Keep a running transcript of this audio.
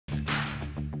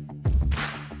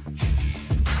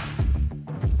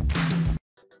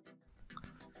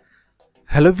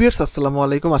Hello viewers, আসসালামু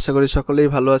আলাইকুম। আশা করি সকলেই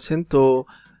ভালো আছেন। তো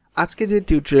আজকে যে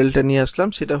টিউটোরিয়ালটা নিয়ে আসলাম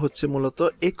সেটা হচ্ছে মূলত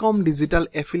একম ডিজিটাল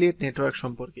অ্যাফিলিয়েট নেটওয়ার্ক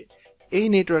সম্পর্কে। এই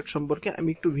নেটওয়ার্ক সম্পর্কে আমি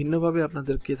একটু ভিন্নভাবে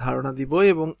আপনাদেরকে ধারণা দিব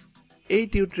এবং এই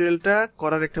টিউটোরিয়ালটা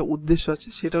করার একটা উদ্দেশ্য আছে,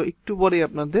 সেটাও একটু পরেই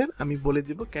আপনাদের আমি বলে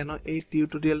দিব কেন এই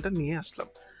টিউটোরিয়ালটা নিয়ে আসলাম।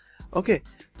 ওকে,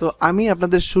 তো আমি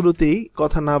আপনাদের শুরুতেই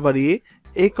কথা না বাড়িয়ে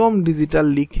একম ডিজিটাল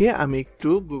লিখে আমি একটু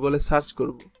গুগলে সার্চ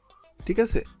করব। ঠিক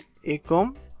আছে, একম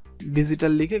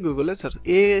ডিজিটাল লিখে গুগলে সার্চ,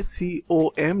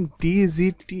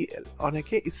 ACOMDGTL,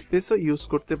 অনেকে স্পেসও ইউজ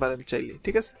করতে পারেন চাইলে।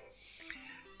 ঠিক আছে,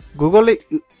 গুগলে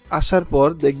আসার পর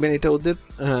দেখবেন এটা ওদের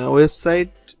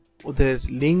ওয়েবসাইট, ওদের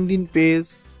লিঙ্কডইন পেজ,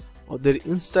 ওদের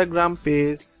ইনস্টাগ্রাম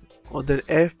পেজ, ওদের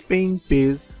পেইং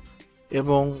পেজ,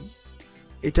 এবং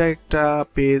এটা একটা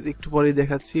পেজ একটু পরেই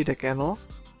দেখাচ্ছি এটা কেন।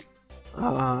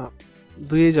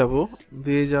 দুয়ে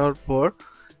যাওয়ার পর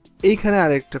এইখানে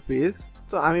আরেকটা পেজ।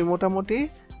 তো আমি মোটামুটি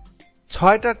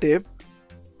 6টা ট্যাব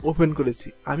ওপেন করেছি।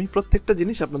 আমি প্রত্যেকটা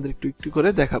জিনিস আপনাদের একটু একটু করে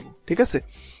দেখাবো। ঠিক আছে,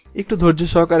 একটু ধৈর্য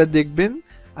সহকারে দেখবেন,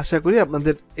 আশা করি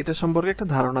আপনাদের এটা সম্পর্কে একটা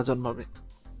ধারণা জন্মাবে।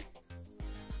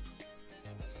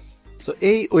 সো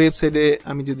এই ওয়েবসাইটে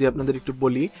আমি যদি আপনাদের একটু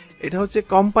বলি, এটা হচ্ছে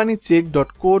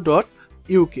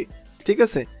companycheck.co.uk। ঠিক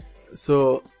আছে, সো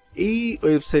এই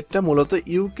ওয়েবসাইটটা মূলত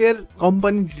ইউকের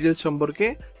কোম্পানি ডিটেলস সম্পর্কে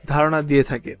ধারণা দিয়ে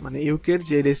থাকে। মানে ইউকের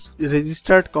যে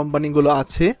রেজিস্টার্ড কোম্পানিগুলো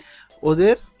আছে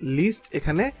ওদের লিস্ট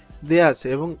এখানে দেয়া আছে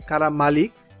এবং কারা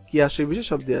মালিক, কি আসে বিষয়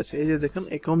সব দেওয়া আছে। এই যে দেখুন,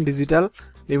 একম ডিজিটাল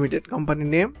লিমিটেড কোম্পানি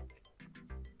নেম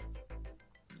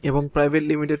এবং প্রাইভেট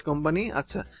লিমিটেড কোম্পানি।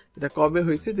 আচ্ছা, এটা কবে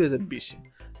হয়েছে? 2020-এ।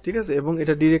 ঠিক আছে, এবং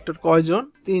এটা ডিরেক্টর কয়জন?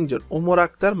 3 জন, Omar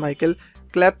Akter, Michael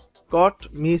ক্ল্যাপকট,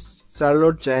 miss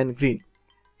Charlotte Zayan green.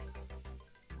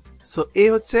 So এই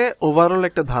হচ্ছে ওভারঅল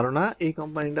একটা ধারণা। এই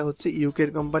কোম্পানিটা হচ্ছে ইউকের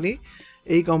কোম্পানি।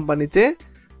 এই কোম্পানিতে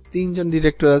 3 জন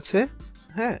ডিরেক্টর আছে।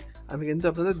 হ্যাঁ, আমি কিন্তু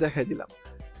আপনাদের দেখাই দিলাম।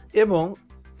 এবং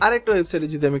আরেকটা ওয়েবসাইটে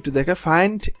যদি আমি একটু দেখাই,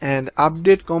 find and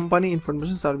update company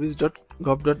information service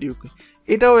 .gov.uk,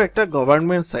 এটাও একটা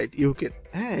গভর্নমেন্ট সাইট ইউকের।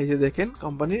 হ্যাঁ, এই যে দেখেন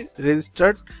কোম্পানির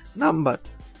রেজিস্টার্ড নাম্বার।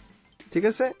 ঠিক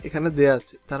আছে, এখানে দেয়া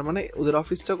আছে। তার মানে ওদের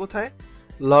অফিসটা কোথায়?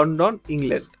 London,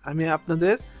 England. আমি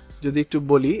আপনাদের যদি একটু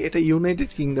বলি, এটা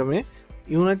ইউনাইটেড কিংডমে।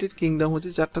 ইউনাইটেড কিংডম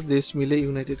হচ্ছে 4টা দেশ মিলে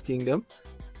ইউনাইটেড কিংডম,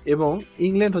 এবং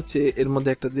ইংল্যান্ড হচ্ছে এর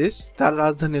মধ্যে একটা দেশ। তার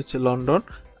রাজধানী হচ্ছে লন্ডন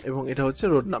এবং এটা হচ্ছে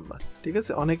রোড নাম্বার। ঠিক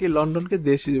আছে, অনেকেই লন্ডনকে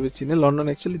দেশ হিসেবে চিনে। লন্ডন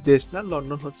অ্যাকচুয়ালি দেশ না,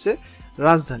 লন্ডন হচ্ছে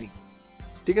রাজধানী।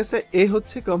 ঠিক আছে, এই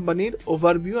হচ্ছে কোম্পানির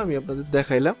ওভারভিউ আমি আপনাদের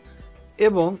দেখাইলাম।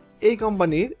 এবং এই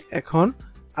কোম্পানির এখন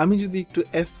আমি যদি একটু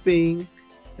পেইং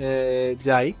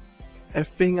যাই,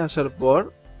 পেইং আসার পর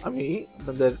আমি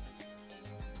আপনাদের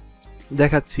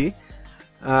দেখাচ্ছি।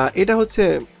 এটা হচ্ছে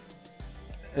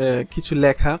কিছু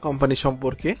লেখা কোম্পানি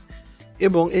সম্পর্কে,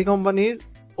 এবং এই কোম্পানির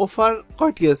অফার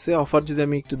কয়টি আছে। অফার যদি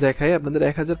আমি একটু দেখাই আপনাদের,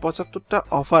 1075টা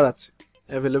অফার আছে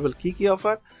অ্যাভেলেবল। কি কি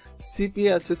অফার?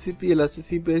 CPA আছে, CPL আছে,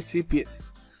 CPA, CPS।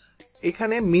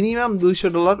 এখানে মিনিমাম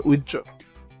 $200 উইথড্র,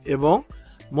 এবং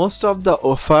most of the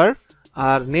offer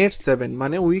R net 7,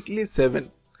 মানে উইকলি 7।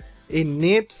 এই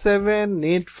নেট 7,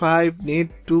 নেট 5, নেট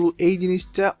 2, এই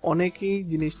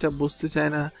জিনিসটা বুঝতে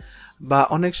চায় না, বা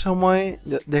অনেক সময়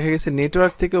দেখা গেছে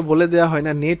নেটওয়ার্ক থেকেও বলে দেওয়া হয়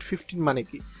না নেট 15 মানে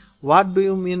কি। What do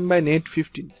you mean by net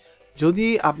 15? যদি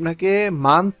আপনাকে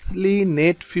মান্থলি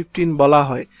নেট 15 বলা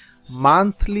হয়,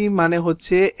 মান্থলি মানে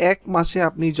হচ্ছে এক মাসে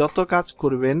আপনি যত কাজ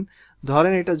করবেন,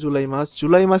 ধরেন এটা জুলাই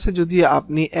মাসে যদি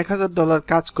আপনি $1000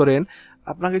 কাজ করেন,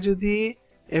 আপনাকে যদি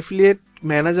অ্যাফিলিয়েট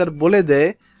ম্যানেজার বলে দেয়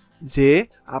যে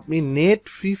আপনি নেট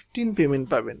 15 পেমেন্ট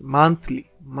পাবেন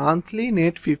মান্থলি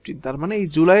নেট 15, তার মানে এই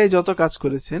জুলাইয়ে যত কাজ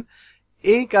করেছেন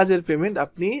এই কাজের পেমেন্ট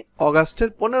আপনি অগাস্টের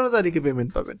 15 তারিখে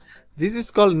পেমেন্ট পাবেন। This is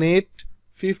call net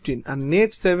 15। R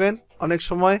net 7 অনেক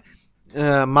সময়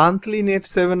মান্থলি নেট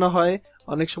 7ও হয়,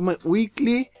 অনেক সময়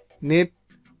উইকলি নেট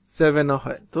 7ও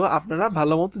হয়। তো আপনারা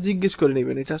ভালো মতো জিজ্ঞেস করে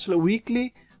নেবেন এটা আসলে উইকলি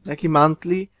নাকি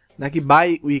মান্থলি নাকি বাই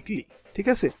উইকলি। ঠিক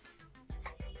আছে,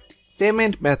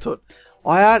 payment method,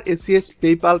 war, ACS,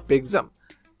 PayPal, পেক্সাম।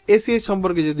 ACS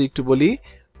সম্পর্কে যদি একটু বলি,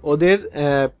 ওদের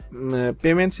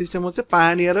পেমেন্ট সিস্টেম হচ্ছে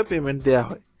পায়োনিয়ারও পেমেন্ট দেওয়া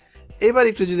হয়। এবার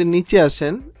একটু যদি নিচে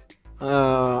আসেন,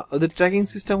 ওদের ট্র্যাকিং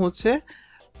সিস্টেম হচ্ছে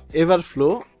এভারফ্লো,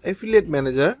 অ্যাফিলিয়েট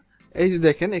ম্যানেজার। এই যে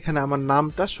দেখেন এখানে আমার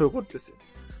নামটা শো করতেছে।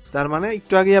 তার মানে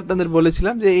একটু আগে আপনাদের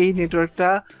বলেছিলাম যে এই নেটওয়ার্কটা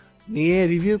নিয়ে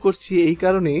রিভিউ করছি এই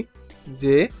কারণেই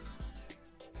যে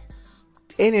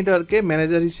এই নেটওয়ার্কে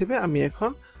ম্যানেজার হিসেবে আমি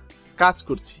এখন কাজ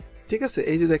করছি। ঠিক আছে,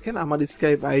 এই যে দেখেন আমার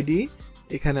স্কাইপ আইডি,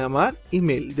 এখানে আমার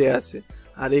ইমেল দেয়া আছে,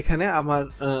 আর এখানে আমার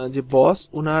যে বস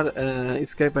ওনার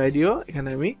স্কাইপ আইডিও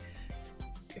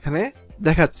এখানে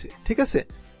দেখাচ্ছে। ঠিক আছে,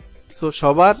 সো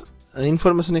সবার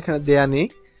ইনফরমেশন এখানে দেয়া নেই।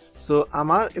 সো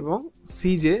আমার এবং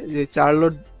সিজে যে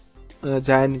চার্লট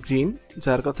জায়ান্ট গ্রিন,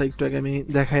 যার কথা একটু আগে আমি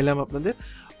দেখাইলাম আপনাদের,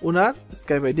 ওনার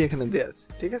স্কাইপ আইডি এখানে দেওয়া আছে।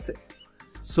 ঠিক আছে,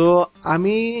 সো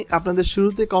আমি আপনাদের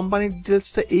শুরুতে কোম্পানির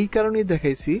ডিটেলসটা এই কারণেই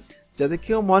দেখাইছি যাতে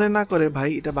কেউ মনে না করে ভাই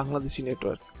এটা বাংলাদেশি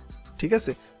নেটওয়ার্ক। ঠিক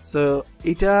আছে, সো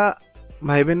এটা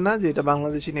ভাইবেন না যে এটা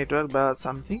বাংলাদেশি নেটওয়ার্ক বা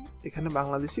সামথিং। এখানে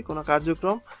বাংলাদেশি কোনো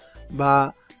কার্যক্রম বা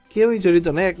কেউই জড়িত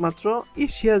নেই, একমাত্র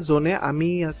এশিয়া জোনে আমি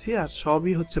আছি, আর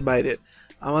সবই হচ্ছে বাইরের।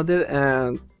 আমাদের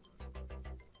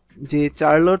যে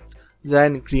চার্লট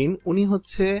জায়ান্ট গ্রিন উনি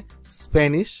হচ্ছে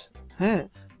স্প্যানিশ, হ্যাঁ,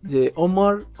 যে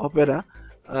ওমর অপেরা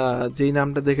যেই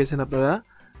নামটা দেখেছেন আপনারা,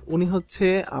 উনি হচ্ছে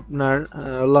আপনার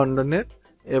লন্ডনের,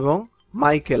 এবং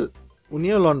মাইকেল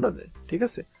উনিও লন্ডনের। ঠিক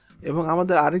আছে, এবং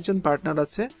আমাদের আরেকজন পার্টনার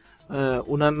আছে,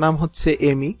 ওনার নাম হচ্ছে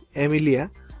এমিলিয়া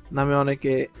নামে,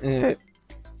 অনেকে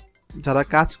যারা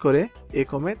কাজ করে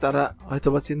একমে তারা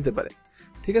হয়তোবা চিনতে পারে।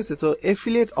 ঠিক আছে, তো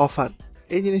এফিলিয়েট অফার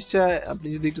এই জিনিসটা আপনি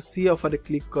যদি একটু সি অফারে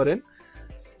ক্লিক করেন,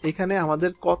 এখানে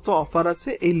আমাদের কত অফার আছে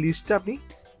এই লিস্টটা আপনি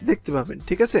দেখতে পাবেন।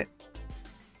 ঠিক আছে,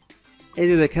 এই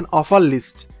যে দেখেন অফার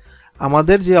লিস্ট,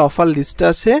 আমাদের যে অফার লিস্টটা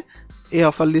আছে এই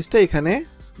অফার লিস্টটা এখানে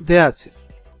দেয়া আছে।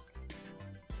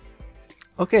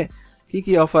 ওকে, কি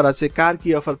কি অফার আছে, কার কি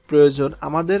অফার প্রয়োজন।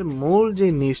 আমাদের মূল যে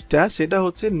নিশটা সেটা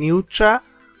হচ্ছে নিউট্রা,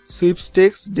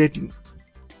 সুইপস্টেক্স, ডেটিং,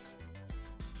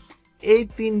 এই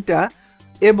তিনটা।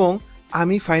 এবং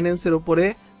আমি ফাইন্যান্সের উপরে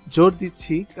জোর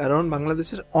দিচ্ছি কারণ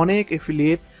বাংলাদেশের অনেক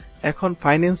এফিলিয়েট এখন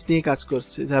ফাইন্যান্স নিয়ে কাজ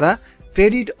করছে। যারা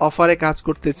ক্রেডিট অফারে কাজ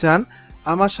করতে চান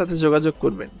আমার সাথে যোগাযোগ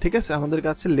করবেন। ঠিক আছে, আমাদের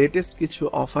কাছে লেটেস্ট কিছু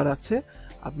অফার আছে,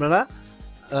 আপনারা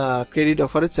ক্রেডিট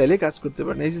অফারে চাইলে কাজ করতে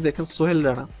পারেন। এই যে দেখেন সোহেল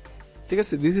রানা, ঠিক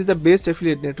আছে, this is the best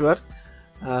affiliate network,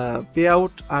 pay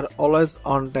out are always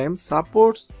on time,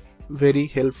 supports very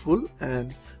helpful and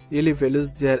really values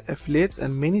their affiliates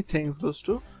and many thanks goes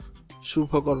to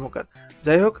শুভ কর্মকার।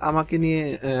 যাই হোক, আমাকে নিয়ে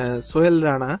সোহেল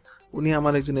রানা উনি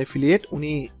আমার একজন অ্যাফিলিয়েট,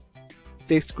 উনি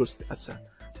টেক্সট করছে, আচ্ছা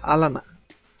আলানা,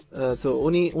 তো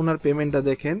উনি ওনার পেমেন্টটা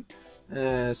দেখেন,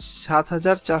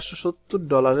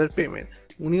 $7,470 পেমেন্ট,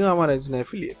 উনিও আমার একজন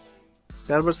অ্যাফিলিয়েট।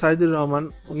 তারপর সাইদুর রহমান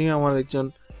উনিও আমার একজন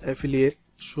অ্যাফিলিয়েট,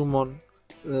 সুমন,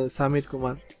 সামির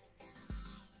কুমার।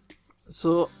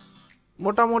 সো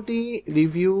মোটামুটি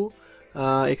রিভিউ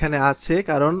এখানে আছে,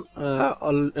 কারণ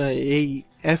এই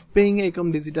এফপেইং একম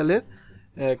ডিজিটালের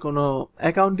কোনো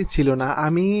অ্যাকাউন্টই ছিল না।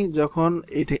 আমি যখন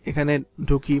এখানে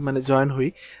ঢুকি মানে জয়েন হই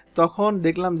তখন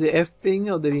দেখলাম যে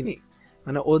এফপেইংয়ে ওদেরই নেই,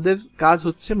 মানে ওদের কাজ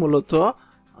হচ্ছে মূলত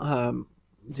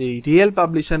যে রিয়েল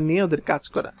পাবলিশার নিয়ে ওদের কাজ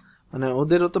করা, মানে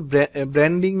ওদেরও তো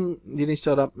ব্র্যান্ডিং জিনিসটা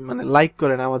ওরা মানে লাইক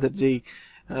করে না আমাদের যেই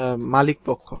মালিক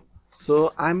পক্ষ। সো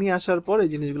আমি আসার পর এই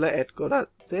জিনিসগুলো অ্যাড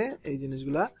করাতে এই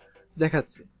জিনিসগুলা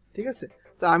দেখাচ্ছে। ঠিক আছে,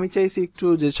 তো আমি চাইছি একটু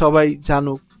যে সবাই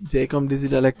জানুক যে একম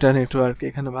ডিজিটাল একটা নেটওয়ার্ক,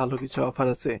 এখানে ভালো কিছু অফার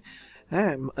আছে।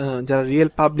 হ্যাঁ, যারা রিয়েল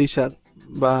পাবলিশার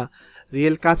বা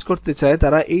রিয়েল কাজ করতে চায়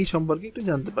তারা এই সম্পর্কে একটু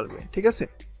জানতে পারবে। ঠিক আছে,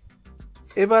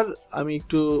 এবার আমি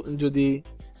একটু যদি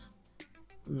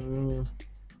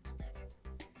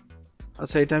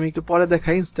আচ্ছা এটা আমি একটু পরে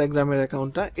দেখাই। ইনস্টাগ্রামের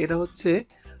অ্যাকাউন্টটা, এটা হচ্ছে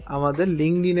আমাদের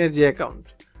লিঙ্কডইনের যে অ্যাকাউন্ট,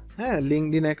 হ্যাঁ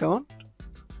লিঙ্কডইন অ্যাকাউন্ট।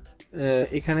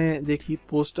 এখানে দেখি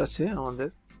পোস্ট আছে আমাদের।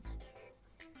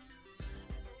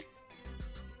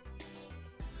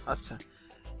 আচ্ছা,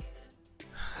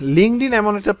 লিঙ্কডইন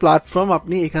এমন একটা প্ল্যাটফর্ম,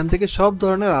 আপনি এখান থেকে সব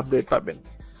ধরনের আপডেট পাবেন।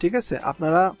 ঠিক আছে,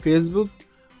 আপনারা ফেসবুক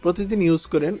প্রতিদিন ইউজ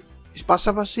করেন,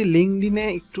 পাশাপাশি লিঙ্কডইনে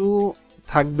একটু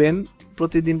থাকবেন,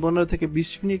 প্রতিদিন 15 থেকে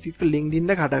 20 মিনিট একটু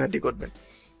লিঙ্কডইনটা ঘাটাঘাটি করবেন।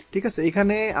 ঠিক আছে,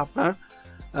 এখানে আপনার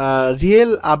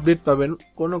রিয়েল আপডেট পাবেন,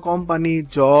 কোনো কোম্পানি,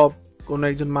 জব, কোনো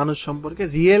একজন মানুষ সম্পর্কে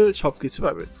রিয়েল সব কিছু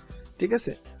পাবেন। ঠিক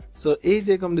আছে, সো এই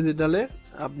যে একম ডিজিটালে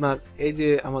আপনার এই যে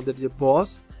আমাদের যে বস,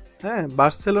 হ্যাঁ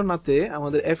বার্সেলোনাতে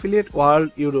আমাদের অ্যাফিলিয়েট ওয়ার্ল্ড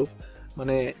ইউরোপ,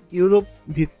 মানে ইউরোপ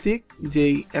ভিত্তিক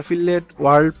যেই অ্যাফিলিয়েট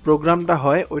ওয়ার্ল্ড প্রোগ্রামটা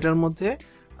হয় ওইটার মধ্যে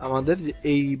আমাদের যে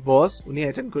এই বস উনি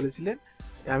অ্যাটেন্ড করেছিলেন,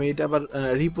 আমি এটা আবার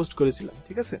রিপোস্ট করেছিলাম।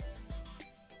 ঠিক আছে,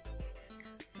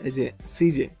 এই যে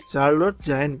সিজে চার্লট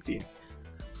জায়ান্ট গ্রিন।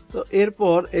 তো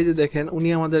এরপর এই যে দেখেন উনি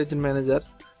আমাদের একজন ম্যানেজার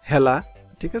হেলা।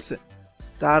 ঠিক আছে,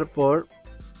 তারপর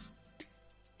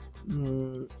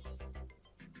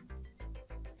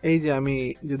এই যে আমি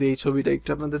যদি এই ছবিটা একটু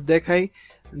আপনাদের দেখাই,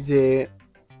 যে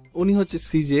উনি হচ্ছে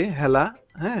সিজে, হেলা,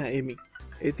 হ্যাঁ এমি,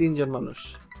 এই তিনজন মানুষ।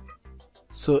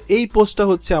 সো এই পোস্টটা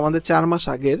হচ্ছে আমাদের 4 মাস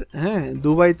আগের, হ্যাঁ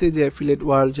দুবাইতে যে অ্যাফিলিয়েট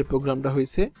ওয়ার্ল্ড যে প্রোগ্রামটা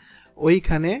হয়েছে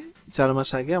ওইখানে 4 মাস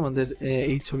আগে আমাদের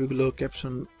এই ছবিগুলো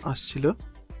ক্যাপশন আসছিল।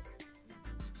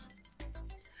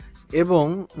 এবং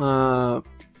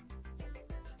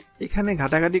এখানে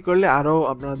ঘাটাঘাটি করলে আরো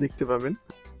আপনারা দেখতে পাবেন।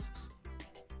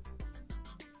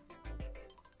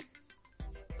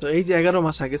 তো এই যে 11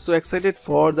 মাস আগে, so excited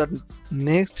for the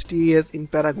next T S in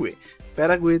Paraguay,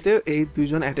 প্যারাগুয়েতে এই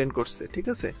দুইজন অ্যাটেন্ড করছে। ঠিক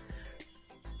আছে,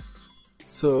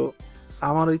 সো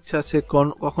আমার ইচ্ছা আছে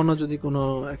কখনো যদি কোনো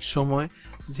এক সময়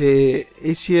যে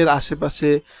এশিয়ার আশেপাশে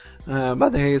বা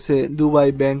দেখা গেছে দুবাই,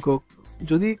 ব্যাংকক,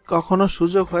 যদি কখনো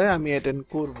সুযোগ হয় আমি অ্যাটেন্ড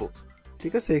করব।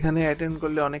 ঠিক আছে, এখানে অ্যাটেন্ড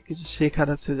করলে অনেক কিছু শেখার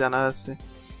আছে, জানার আছে।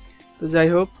 তো যাই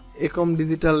হোক, একম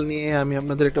ডিজিটাল নিয়ে আমি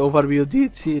আপনাদের একটা ওভারভিউ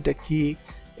দিয়েছি, এটা কি,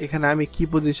 এখানে আমি কি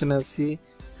পজিশনে আছি।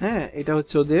 হ্যাঁ, এটা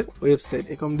হচ্ছে ওদের ওয়েবসাইট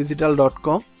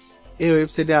acomdgtl.com। এই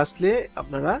ওয়েবসাইটে আসলে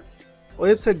আপনারা,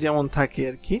 ওয়েবসাইট যেমন থাকে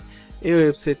আর কি, এই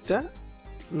ওয়েবসাইটটা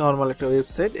নর্মাল একটা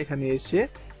ওয়েবসাইট। এখানে এসে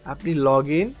আপনি লগ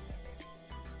ইন,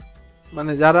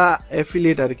 মানে যারা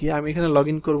অ্যাফিলিয়েট আর কি, আমি এখানে লগ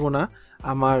ইন করবো না,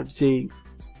 আমার যেই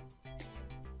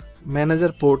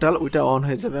ম্যানেজার পোর্টাল ওইটা অন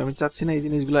হয়ে যাবে। আমি চাচ্ছি না এই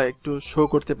জিনিসগুলো একটু শো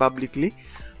করতে পাবলিকলি।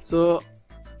 সো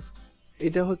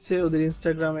এটা হচ্ছে ওদের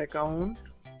ইনস্টাগ্রাম অ্যাকাউন্ট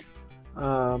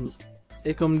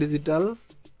একম ডিজিটাল,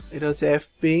 এটা হচ্ছে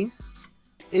এফপিং।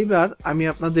 এইবার আমি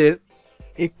আপনাদের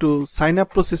একটু সাইন আপ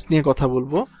প্রসেস নিয়ে কথা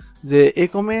বলবো, যে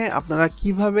একমে আপনারা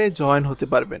কিভাবে জয়েন হতে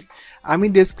পারবেন। আমি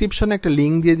ডেসক্রিপশনে একটা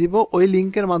লিঙ্ক দিয়ে দিব, ওই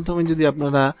লিঙ্কের মাধ্যমে যদি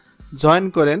আপনারা জয়েন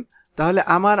করেন তাহলে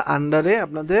আমার আন্ডারে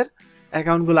আপনাদের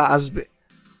অ্যাকাউন্টগুলো আসবে।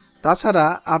 তাছাড়া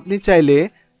আপনি চাইলে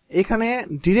এখানে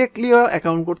ডিরেক্টলিও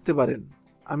অ্যাকাউন্ট করতে পারেন।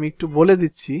 আমি একটু বলে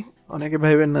দিচ্ছি, অনেকে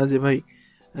ভাবেন না যে ভাই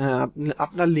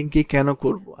আপনার লিঙ্কে কেন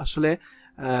করব। আসলে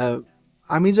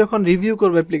আমি যখন রিভিউ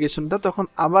করব অ্যাপ্লিকেশনটা, তখন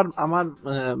আবার আমার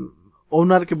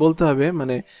ওনারকে বলতে হবে,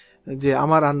 মানে যে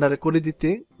আমার আন্ডারে করে দিতে,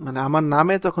 মানে আমার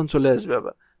নামে তখন চলে আসবে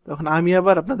আবার, তখন আমি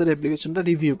আবার আপনাদের অ্যাপ্লিকেশনটা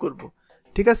রিভিউ করব।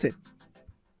 ঠিক আছে,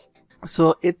 সো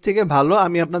এর থেকে ভালো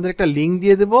আমি আপনাদের একটা লিঙ্ক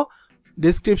দিয়ে দেব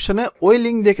ডেসক্রিপশনে, ওই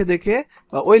লিঙ্ক দেখে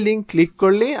বা ওই লিঙ্ক ক্লিক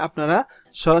করলেই আপনারা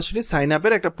সরাসরি সাইন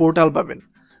আপের একটা পোর্টাল পাবেন।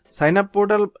 সাইন আপ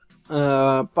পোর্টাল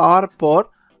পাওয়ার পর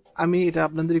আমি এটা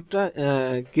আপনাদের একটা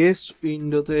গেস্ট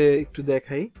উইন্ডোতে একটু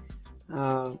দেখাই।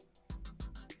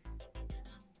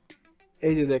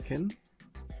 এই যে দেখেন,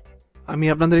 আমি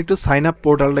আপনাদের একটু সাইন আপ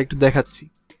পোর্টালটা একটু দেখাচ্ছি।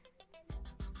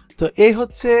 তো এই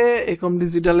হচ্ছে একম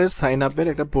ডিজিটালের সাইন আপের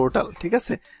একটা পোর্টাল। ঠিক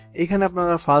আছে, এখানে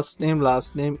আপনারা first name,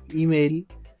 last name, email,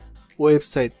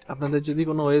 website, আপনাদের যদি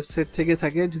কোনো ওয়েবসাইট থেকে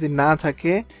থাকে, যদি না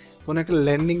থাকে কোনো একটা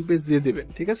ল্যান্ডিং পেজ দিয়ে দেবেন।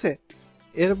 ঠিক আছে,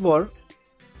 এরপর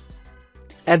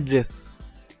অ্যাড্রেস,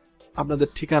 আপনাদের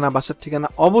ঠিকানা, বাসার ঠিকানা।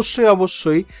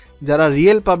 অবশ্যই যারা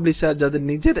রিয়েল পাবলিশার, যাদের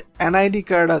নিজের এনআইডি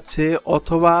কার্ড আছে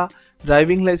অথবা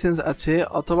ড্রাইভিং লাইসেন্স আছে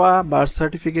অথবা বার্থ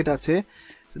সার্টিফিকেট আছে,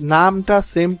 নামটা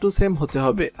সেম টু সেম হতে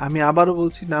হবে। আমি আবারও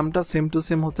বলছি, নামটা সেম টু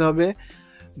সেম হতে হবে।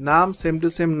 নাম সেম টু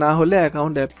সেম না হলে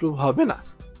অ্যাকাউন্ট অ্যাপ্রুভ হবে না।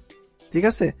 ঠিক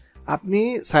আছে, আপনি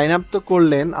সাইন আপ তো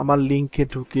করলেন আমার লিঙ্কে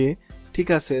ঢুকে, ঠিক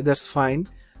আছে, দ্যাটস ফাইন।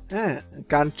 হ্যাঁ,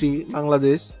 কান্ট্রি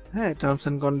বাংলাদেশ, হ্যাঁ, টার্মস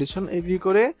অ্যান্ড কন্ডিশন এগ্রি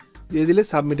করে দিয়ে দিলে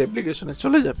সাবমিট অ্যাপ্লিকেশনে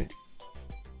চলে যাবে।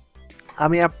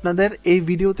 আমি আপনাদের এই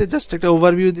ভিডিওতে জাস্ট একটা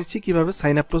ওভারভিউ দিচ্ছি কিভাবে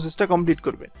সাইন আপ প্রসেসটা কমপ্লিট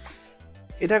করবে।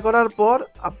 এটা করার পর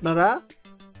আপনারা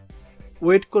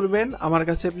ওয়েট করবেন আমার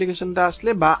কাছে অ্যাপ্লিকেশনটা আসলে,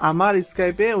 বা আমার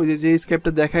স্কাইপে, ওই যে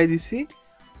স্কাইপটা দেখাই দিছি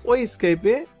ওই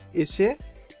স্কাইপে এসে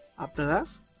আপনারা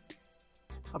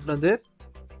আপনাদের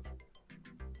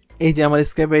এই যে আমার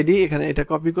স্কাইপ আইডি, এখানে এটা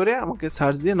কপি করে আমাকে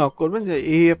সার্চ দিয়ে নক করবেন যে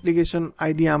এই অ্যাপ্লিকেশন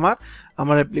আইডি আমার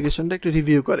অ্যাপ্লিকেশনটা একটু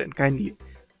রিভিউ করেন কাইন্ডলি।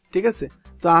 ঠিক আছে,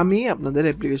 তো আমি আপনাদের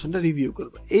অ্যাপ্লিকেশনটা রিভিউ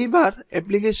করব। এইবার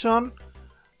অ্যাপ্লিকেশন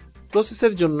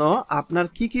প্রসেসের জন্য আপনার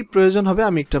কি কি প্রয়োজন হবে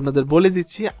আমি একটু আপনাদের বলে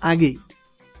দিচ্ছি আগেই।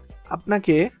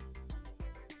 আপনাকে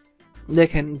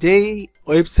দেখেন, যেই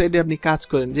ওয়েবসাইটে আপনি কাজ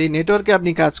করেন, যেই নেটওয়ার্কে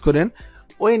আপনি কাজ করেন,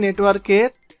 ওই নেটওয়ার্কের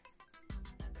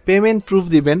পেমেন্ট প্রুফ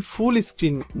দিবেন full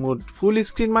screen mode. Full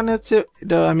screen মানে হচ্ছে,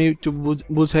 এটা আমি একটু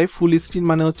বুঝাই, ফুল স্ক্রিন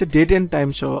মানে হচ্ছে ডেট এন্ড টাইম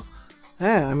সহ।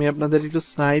 হ্যাঁ, আমি আপনাদের একটু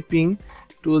স্নাইপিং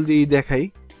টুল দিয়ে দেখাই।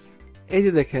 এই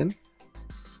যে দেখেন,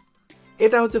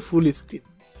 এটা হচ্ছে ফুল স্ক্রিন,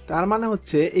 তার মানে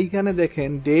হচ্ছে এইখানে দেখেন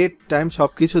ডেট টাইম সব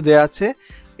কিছু দেওয়া আছে,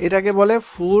 এটাকে বলে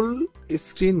ফুল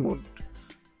স্ক্রিন মোড।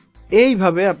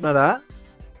 এইভাবে আপনারা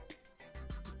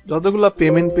যতগুলো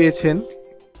পেমেন্ট পেয়েছেন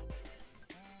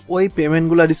ওই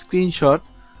পেমেন্টগুলোর স্ক্রিনশট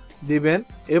দিবেন,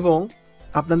 এবং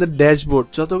আপনাদের ড্যাশবোর্ড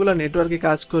যতগুলো নেটওয়ার্কে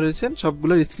কাজ করেছেন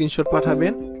সবগুলোর স্ক্রিনশট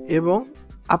পাঠাবেন। এবং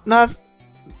আপনার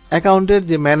অ্যাকাউন্টের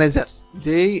যে ম্যানেজার,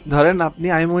 যেই ধরেন আপনি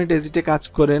iMoneyTextে কাজ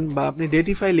করেন, বা আপনি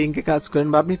ডেটিফাই লিঙ্কে কাজ করেন,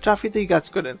 বা আপনি ট্রাফিতেই কাজ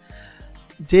করেন,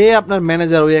 যে আপনার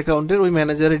ম্যানেজার ওই অ্যাকাউন্টের, ওই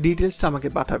ম্যানেজারের ডিটেলসটা আমাকে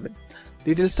পাঠাবেন।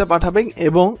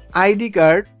 এবং আইডি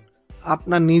কার্ড,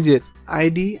 আপনার নিজের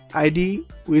আইডি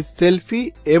উইথ সেলফি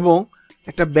এবং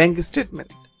একটা ব্যাংক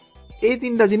স্টেটমেন্ট, এই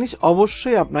তিনটা জিনিস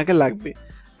অবশ্যই আপনাকে লাগবে।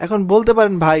 এখন বলতে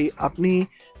পারেন, ভাই আপনি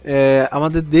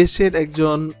আমাদের দেশের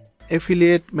একজন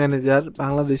অ্যাফিলিয়েট ম্যানেজার,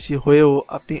 বাংলাদেশি হয়েও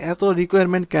আপনি এত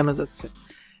রিকোয়ারমেন্ট কেন যাচ্ছেন?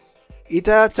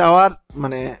 এটা চাওয়ার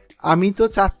মানে, আমি তো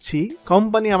চাচ্ছি,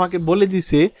 কোম্পানি আমাকে বলে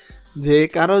দিছে যে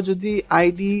কারো যদি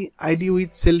আইডি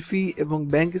উইথ সেলফি এবং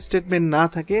ব্যাংক স্টেটমেন্ট না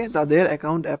থাকে তাদের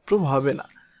অ্যাকাউন্ট অ্যাপ্রুভ হবে না,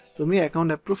 তুমি অ্যাকাউন্ট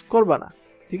অ্যাপ্রুভ করবা না,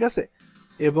 ঠিক আছে।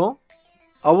 এবং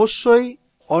অবশ্যই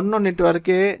অন্য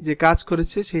নেটওয়ার্কে যে কাজ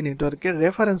করেছে সেই নেটওয়ার্কের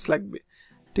রেফারেন্স লাগবে,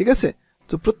 ঠিক আছে।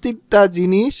 তো প্রত্যেকটা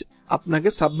জিনিস আপনাকে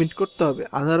সাবমিট করতে হবে,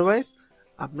 আদারওয়াইজ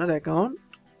আপনার অ্যাকাউন্ট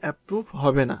অ্যাপ্রুভ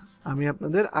হবে না, আমি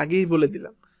আপনাদের আগেই বলে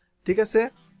দিলাম, ঠিক আছে।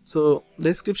 সো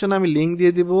ডেসক্রিপশনে আমি লিঙ্ক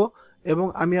দিয়ে দিব এবং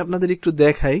আমি আপনাদের একটু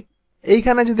দেখাই।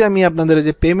 এইখানে যদি আমি আপনাদের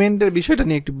যে পেমেন্টের বিষয়টা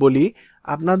নিয়ে একটু বলি,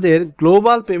 আপনাদের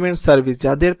গ্লোবাল পেমেন্ট সার্ভিস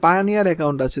যাদের পায়োনিয়ার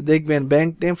অ্যাকাউন্ট আছে, দেখবেন bank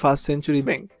name first century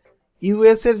bank,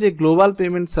 US এর যে গ্লোবাল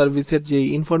পেমেন্ট সার্ভিসের যে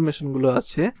ইনফরমেশনগুলো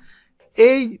আছে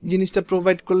এই জিনিসটা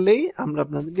প্রোভাইড করলেই আমরা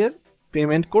আপনাদের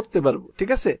পেমেন্ট করতে পারবো, ঠিক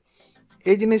আছে।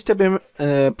 এই জিনিসটা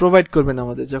প্রোভাইড করবেন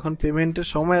আমাদের, যখন পেমেন্টের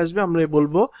সময় আসবে আমরা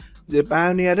বলবো যে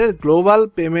পায়োনিয়ারের গ্লোবাল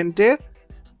পেমেন্টের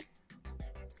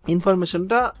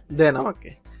ইনফরমেশনটা দেন আমাকে,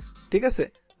 ঠিক আছে।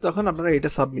 তখন আপনারা এটা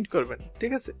সাবমিট করবেন,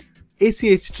 ঠিক আছে।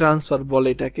 এসিএইচ ট্রান্সফার বলে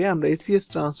এটাকে, আমরা এসিএইচ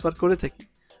ট্রান্সফার করে থাকি।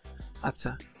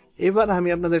 আচ্ছা, এবার আমি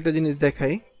আপনাদের একটা জিনিস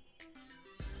দেখাই।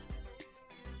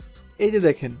 এই যে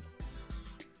দেখেন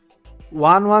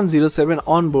 1107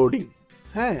 অনবোর্ডিং,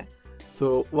 হ্যাঁ। তো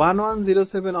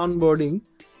 1107 অনবোর্ডিং,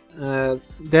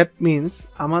 দ্যাট মিনস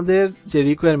আমাদের যে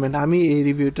রিকোয়ারমেন্ট, আমি এই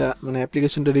রিভিউটা মানে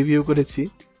অ্যাপ্লিকেশনটা রিভিউ করেছি,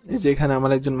 এই যে এখানে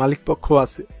আমার একজন মালিক পক্ষ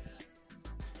আছে,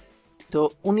 তো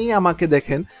উনি আমাকে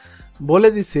দেখেন বলে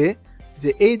দিছে যে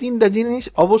এই তিনটা জিনিস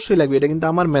অবশ্যই লাগবে, এটা কিন্তু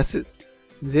আমার মেসেজ,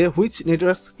 যে which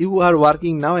networks you are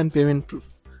working now and payment proof,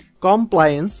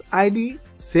 compliance, ID,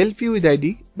 selfie with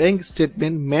ID, bank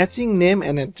statement, matching name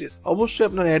and address, অবশ্যই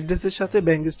আপনার অ্যাড্রেসের সাথে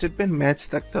ব্যাংক স্টেটমেন্ট ম্যাচ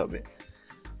থাকতে হবে,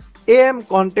 am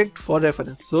contact for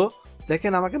reference. So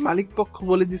দেখেন আমাকে মালিক পক্ষ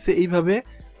বলে দিছে এইভাবে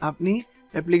আপনি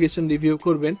অ্যাপ্লিকেশন রিভিউ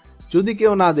করবেন। যদি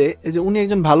কেউ না দেয়, এই যে উনি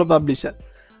একজন ভালো পাবলিশার,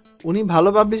 উনি ভালো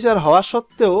পাবলিশার হওয়া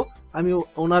সত্ত্বেও আমি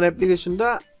ওনার অ্যাপ্লিকেশনটা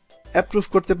অ্যাপ্রুভ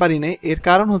করতে পারি নাই, এর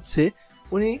কারণ হচ্ছে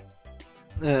উনি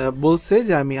বলছে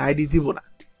যে আমি আইডি দিব না,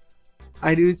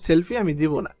 আইডি উইথ সেলফি আমি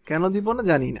দিব না, কেন দিব না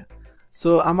জানি না। সো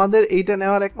আমাদের এইটা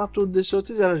নেওয়ার একমাত্র উদ্দেশ্য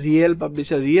হচ্ছে যারা রিয়েল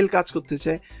পাবলিশার, রিয়েল কাজ করতে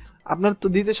চায়, আপনার তো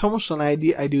দিতে সমস্যা না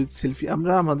আইডি উইথ সেলফি,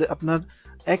 আমরা আপনার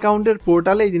অ্যাকাউন্টের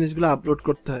পোর্টালে এই জিনিসগুলো আপলোড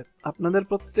করতে হয়। আপনাদের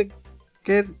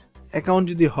প্রত্যেকের অ্যাকাউন্ট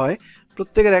যদি হয়,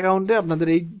 প্রত্যেকের অ্যাকাউন্টে আপনাদের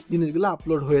এই জিনিসগুলো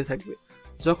আপলোড হয়ে থাকবে।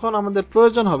 যখন আমাদের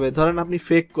প্রয়োজন হবে, ধরেন আপনি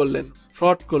ফেক করলেন,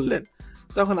 ফ্রড করলেন,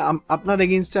 তখন আপনার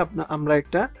এগেইনস্টে আমরা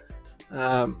একটা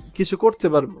কিছু করতে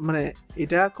পারবো, মানে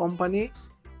এটা কোম্পানি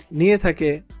নিয়ে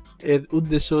থাকে। এর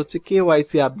উদ্দেশ্য হচ্ছে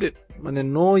কেওয়াইসি আপডেট, মানে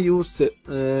নো ইউর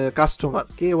কাস্টমার,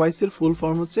 কেওয়াইসির ফুল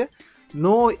ফর্ম হচ্ছে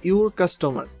নো ইউর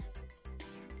কাস্টমার,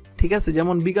 ঠিক আছে।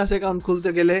 যেমন বিকাশ অ্যাকাউন্ট খুলতে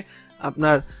গেলে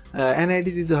আপনার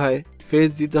এনআইডি দিতে হয়, ফেস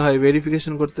দিতে হয়,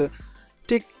 ভেরিফিকেশন করতে হয়,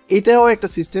 ঠিক এটাও একটা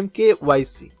সিস্টেম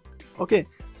কেওয়াইসি, ওকে।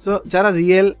 সো যারা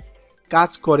রিয়েল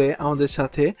কাজ করে আমাদের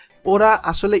সাথে, ওরা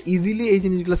আসলে ইজিলি এই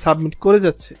জিনিসগুলো সাবমিট করে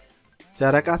যাচ্ছে,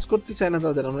 যারা কাজ করতে চায় না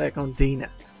তাদের আমরা অ্যাকাউন্ট দিই না।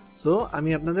 সো আমি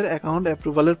আপনাদের অ্যাকাউন্ট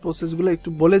অ্যাপ্রুভালের প্রসেসগুলো একটু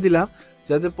বলে দিলাম,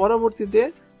 যাতে পরবর্তীতে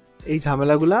এই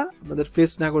ঝামেলাগুলা আমাদের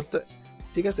ফেস না করতে হয়,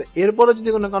 ঠিক আছে। এরপরে যদি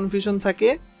কোনো কনফিউশন থাকে,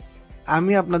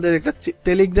 আমি আপনাদের একটা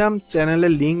টেলিগ্রাম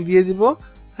চ্যানেলের লিঙ্ক দিয়ে দিব,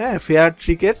 হ্যাঁ, ফেয়ার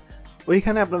ট্রিকের,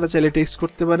 ওইখানে আপনারা চাইলে টেক্সট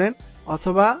করতে পারেন,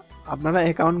 অথবা আপনারা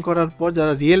অ্যাকাউন্ট করার পর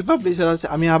যারা রিয়েল পাবলিশার আছে,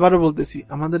 আমি আবারও বলতেছি,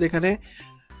 আমাদের এখানে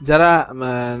যারা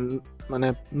মানে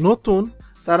নতুন,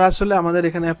 তারা আসলে আমাদের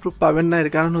এখানে অ্যাপ্রুভ পাবেন না। এর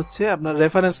কারণ হচ্ছে আপনার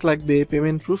রেফারেন্স লাগবে,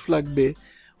 পেমেন্ট প্রুফ লাগবে,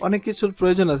 অনেক কিছুর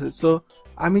প্রয়োজন আছে। সো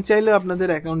আমি চাইলেও আপনাদের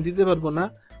অ্যাকাউন্ট দিতে পারবো না,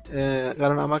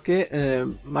 কারণ আমাকে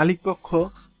মালিকপক্ষ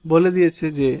বলে দিয়েছে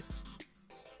যে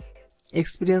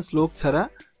এক্সপিরিয়েন্স লোক ছাড়া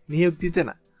নিয়োগ দিতে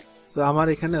না। সো আমার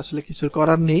এখানে আসলে কিছু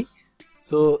করার নেই।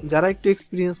 সো যারা একটু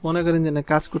এক্সপিরিয়েন্স মনে করেন যে না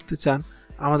কাজ করতে চান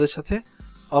আমাদের সাথে,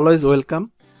 অলওয়েজ ওয়েলকাম।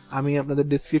 আমি আপনাদের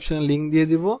ডিসক্রিপশনে লিঙ্ক দিয়ে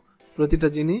দিব, প্রতিটা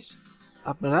জিনিস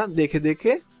আপনারা দেখে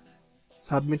দেখে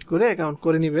সাবমিট করে অ্যাকাউন্ট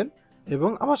করে নেবেন এবং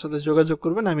আমার সাথে যোগাযোগ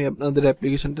করবেন, আমি আপনাদের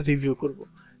অ্যাপ্লিকেশনটা রিভিউ করব,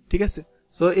 ঠিক আছে।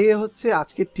 সো এই হচ্ছে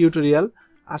আজকের টিউটোরিয়াল।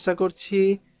 আশা করছি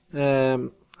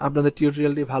আপনাদের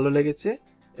টিউটোরিয়ালটি ভালো লেগেছে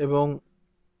এবং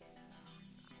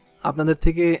আপনাদের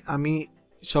থেকে আমি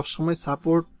সবসময়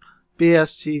সাপোর্ট পেয়ে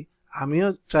আসছি, আমিও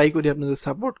ট্রাই করি আপনাদের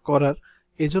সাপোর্ট করার,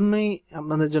 এজন্যই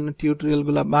আপনাদের জন্য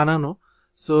টিউটোরিয়ালগুলো বানানো।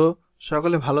 সো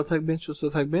সকলে ভালো থাকবেন, সুস্থ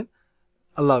থাকবেন,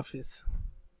 আল্লাহ হাফিজ।